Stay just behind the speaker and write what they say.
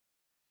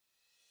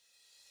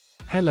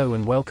Hello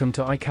and welcome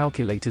to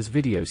iCalculator's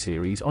video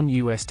series on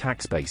US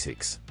tax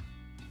basics.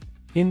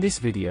 In this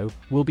video,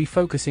 we'll be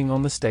focusing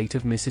on the state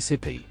of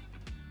Mississippi.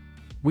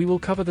 We will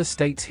cover the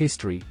state's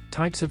history,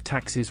 types of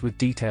taxes with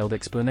detailed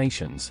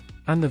explanations,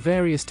 and the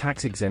various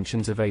tax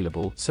exemptions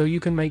available so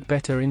you can make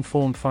better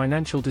informed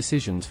financial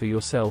decisions for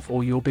yourself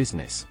or your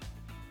business.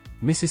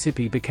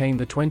 Mississippi became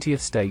the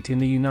 20th state in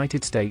the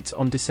United States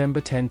on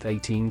December 10,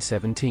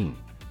 1817.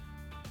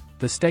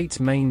 The state's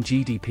main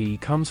GDP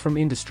comes from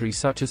industries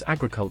such as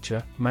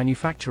agriculture,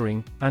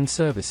 manufacturing, and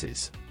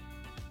services.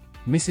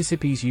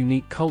 Mississippi's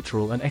unique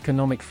cultural and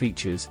economic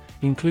features,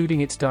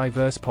 including its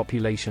diverse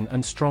population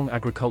and strong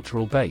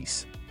agricultural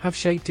base, have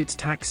shaped its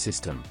tax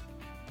system.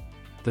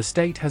 The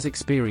state has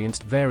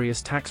experienced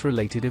various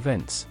tax-related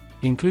events,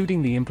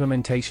 including the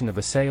implementation of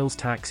a sales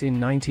tax in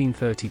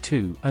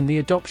 1932 and the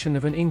adoption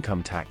of an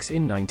income tax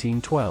in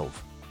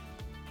 1912.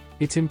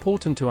 It's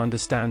important to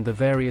understand the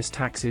various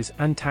taxes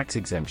and tax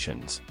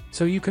exemptions,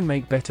 so you can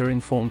make better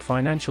informed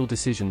financial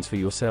decisions for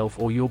yourself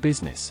or your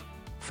business.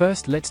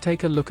 First, let's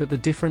take a look at the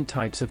different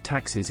types of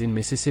taxes in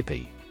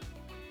Mississippi.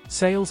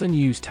 Sales and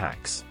use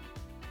tax,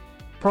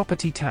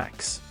 property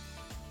tax,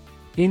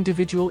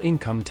 individual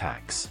income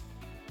tax,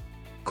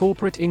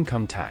 corporate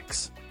income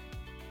tax,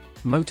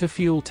 motor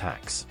fuel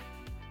tax,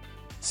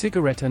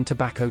 cigarette and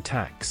tobacco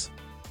tax,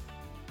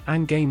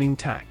 and gaming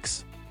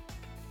tax.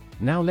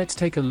 Now let's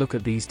take a look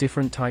at these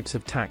different types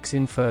of tax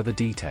in further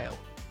detail.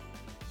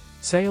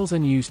 Sales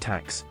and use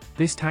tax.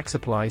 This tax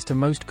applies to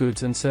most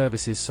goods and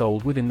services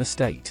sold within the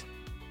state.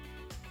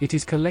 It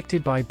is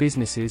collected by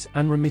businesses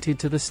and remitted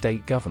to the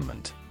state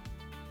government.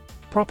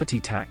 Property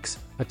tax,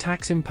 a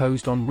tax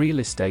imposed on real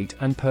estate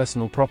and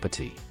personal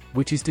property,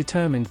 which is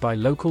determined by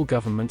local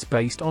governments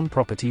based on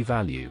property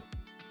value.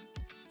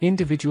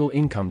 Individual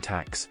income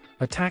tax,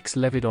 a tax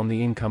levied on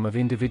the income of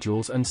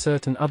individuals and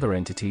certain other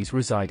entities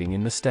residing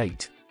in the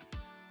state.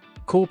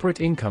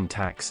 Corporate income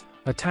tax,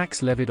 a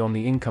tax levied on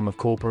the income of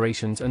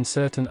corporations and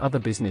certain other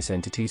business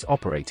entities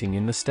operating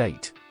in the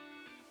state.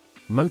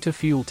 Motor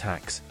fuel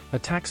tax, a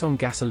tax on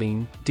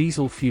gasoline,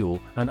 diesel fuel,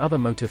 and other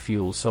motor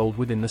fuel sold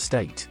within the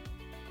state.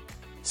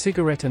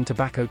 Cigarette and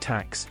tobacco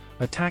tax,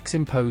 a tax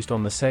imposed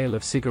on the sale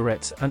of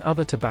cigarettes and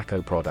other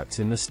tobacco products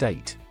in the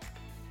state.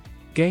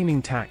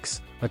 Gaming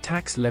tax, a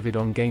tax levied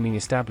on gaming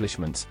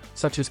establishments,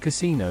 such as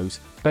casinos,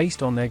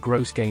 based on their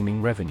gross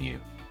gaming revenue.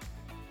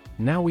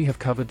 Now we have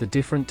covered the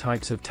different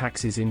types of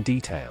taxes in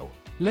detail.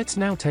 Let's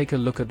now take a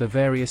look at the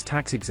various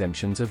tax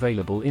exemptions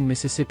available in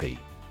Mississippi.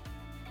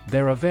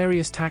 There are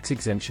various tax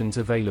exemptions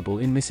available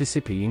in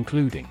Mississippi,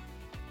 including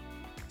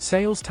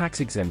sales tax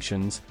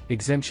exemptions.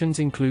 Exemptions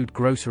include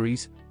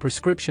groceries,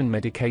 prescription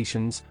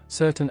medications,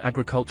 certain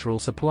agricultural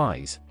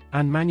supplies,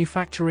 and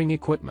manufacturing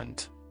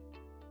equipment.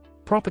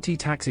 Property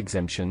tax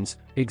exemptions.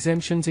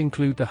 Exemptions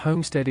include the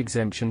homestead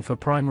exemption for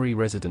primary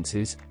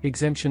residences,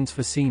 exemptions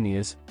for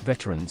seniors,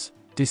 veterans,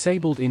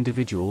 disabled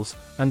individuals,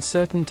 and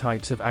certain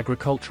types of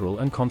agricultural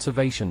and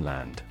conservation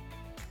land.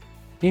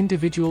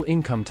 Individual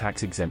income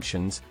tax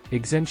exemptions.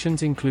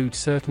 Exemptions include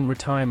certain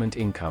retirement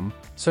income,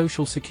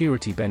 social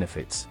security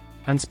benefits,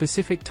 and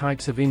specific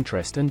types of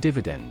interest and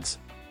dividends.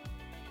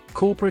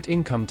 Corporate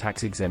income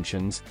tax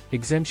exemptions.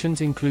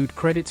 Exemptions include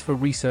credits for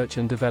research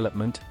and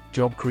development,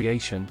 job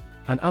creation,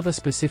 and other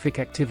specific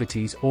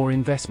activities or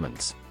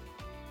investments.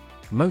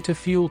 Motor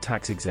fuel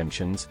tax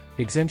exemptions.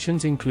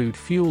 Exemptions include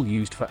fuel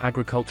used for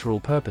agricultural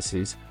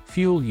purposes,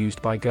 fuel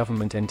used by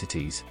government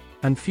entities,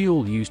 and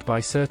fuel used by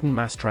certain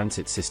mass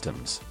transit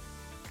systems.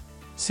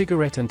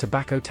 Cigarette and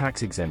tobacco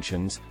tax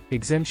exemptions.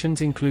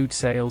 Exemptions include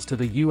sales to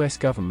the U.S.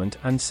 government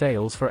and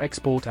sales for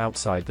export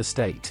outside the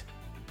state.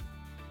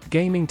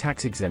 Gaming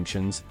tax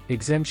exemptions.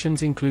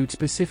 Exemptions include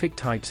specific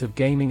types of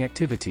gaming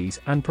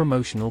activities and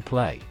promotional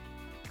play.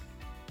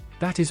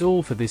 That is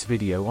all for this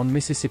video on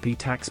Mississippi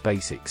tax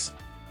basics.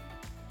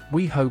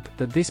 We hope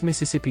that this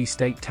Mississippi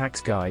State Tax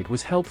Guide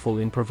was helpful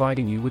in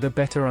providing you with a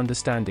better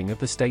understanding of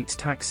the state's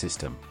tax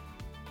system.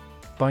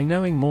 By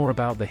knowing more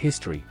about the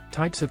history,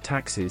 types of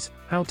taxes,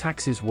 how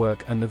taxes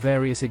work, and the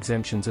various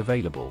exemptions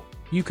available,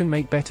 you can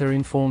make better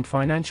informed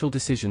financial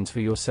decisions for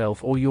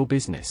yourself or your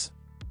business.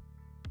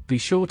 Be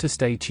sure to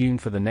stay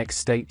tuned for the next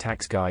state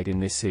tax guide in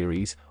this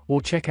series,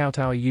 or check out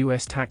our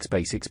US Tax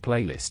Basics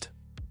playlist.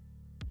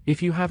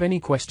 If you have any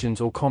questions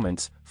or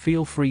comments,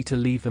 feel free to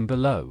leave them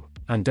below.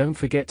 And don't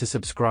forget to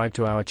subscribe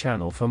to our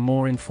channel for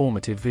more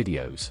informative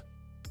videos.